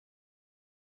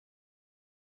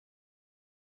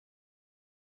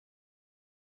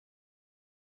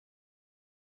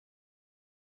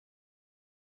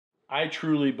I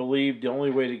truly believe the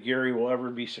only way that Gary will ever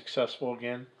be successful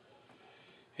again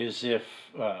is if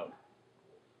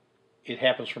it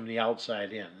happens from the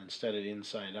outside in instead of the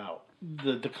inside out.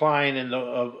 The decline in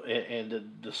the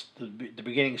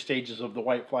beginning stages of the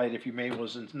white flight, if you may,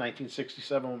 was in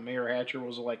 1967 when Mayor Hatcher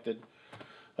was elected,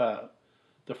 uh,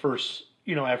 the first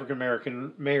African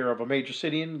American mayor of a major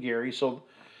city in Gary. So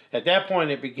at that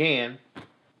point it began.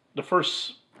 The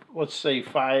first, let's say,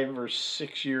 5 or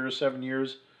 6 years, 7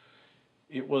 years,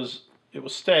 it was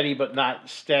steady but not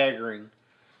staggering.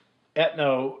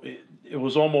 Etna, it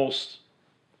was almost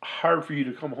hard for you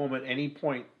to come home at any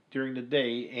point during the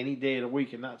day, any day of the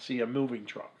week, and not see a moving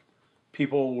truck.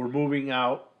 People were moving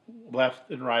out left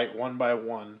and right, one by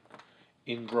one,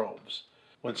 in groves.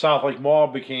 When South Lake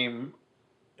Mall came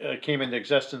into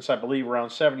existence, I believe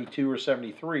around 72 or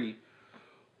 73,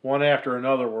 one after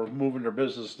another were moving their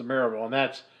business to Maryville, and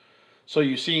that's so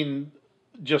you've seen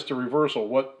just a reversal.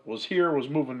 What was here was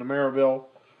moving to Maryville.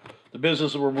 The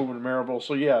businesses were moving to Maryville.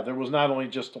 So yeah, there was not only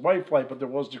just the white flight, but there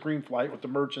was the green flight with the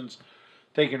merchants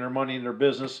taking their money in their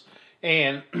business.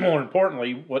 And more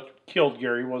importantly, what killed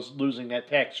Gary was losing that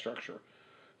tax structure.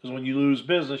 Because when you lose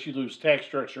business, you lose tax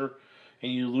structure,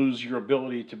 and you lose your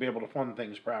ability to be able to fund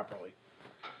things properly.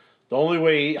 The only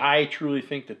way I truly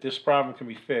think that this problem can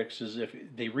be fixed is if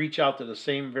they reach out to the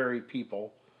same very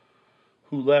people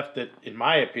who left it, in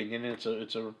my opinion, and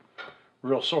it's a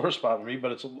real sore spot for me,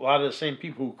 but it's a lot of the same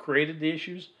people who created the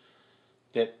issues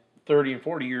that 30 and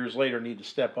 40 years later need to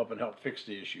step up and help fix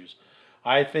the issues.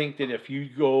 I think that if you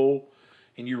go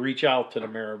and you reach out to the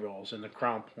Maryvilles and the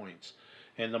Crown Points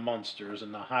and the Munsters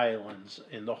and the Highlands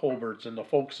and the Hobarts and the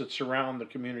folks that surround the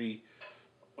community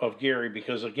of Gary,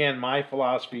 because again, my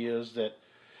philosophy is that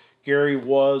Gary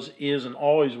was, is, and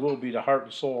always will be the heart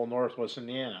and soul of Northwest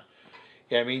Indiana.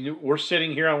 I mean, we're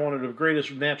sitting here on one of the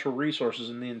greatest natural resources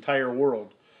in the entire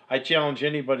world. I challenge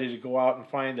anybody to go out and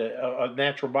find a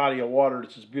natural body of water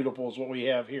that's as beautiful as what we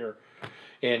have here.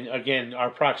 And again, our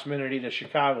proximity to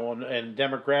Chicago and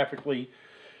demographically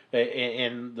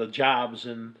and the jobs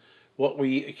and what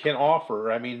we can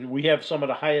offer. I mean, we have some of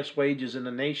the highest wages in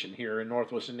the nation here in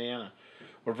Northwest Indiana.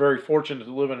 We're very fortunate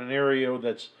to live in an area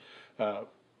that's a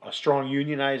strong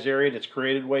unionized area that's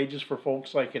created wages for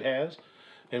folks like it has.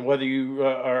 And whether you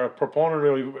are a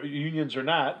proponent of unions or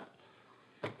not,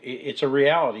 it's a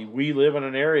reality. We live in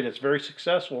an area that's very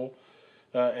successful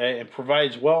and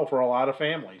provides well for a lot of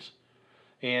families.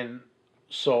 And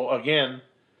so, again,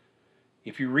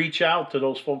 if you reach out to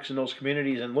those folks in those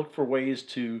communities and look for ways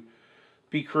to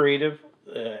be creative,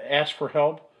 ask for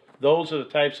help, those are the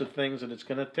types of things that it's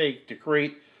going to take to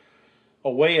create a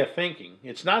way of thinking.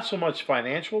 It's not so much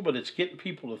financial, but it's getting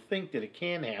people to think that it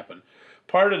can happen.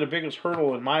 Part of the biggest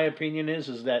hurdle, in my opinion,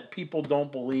 is that people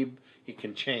don't believe it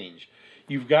can change.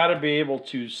 You've got to be able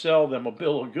to sell them a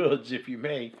bill of goods, if you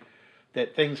may,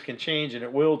 that things can change and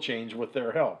it will change with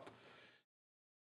their help.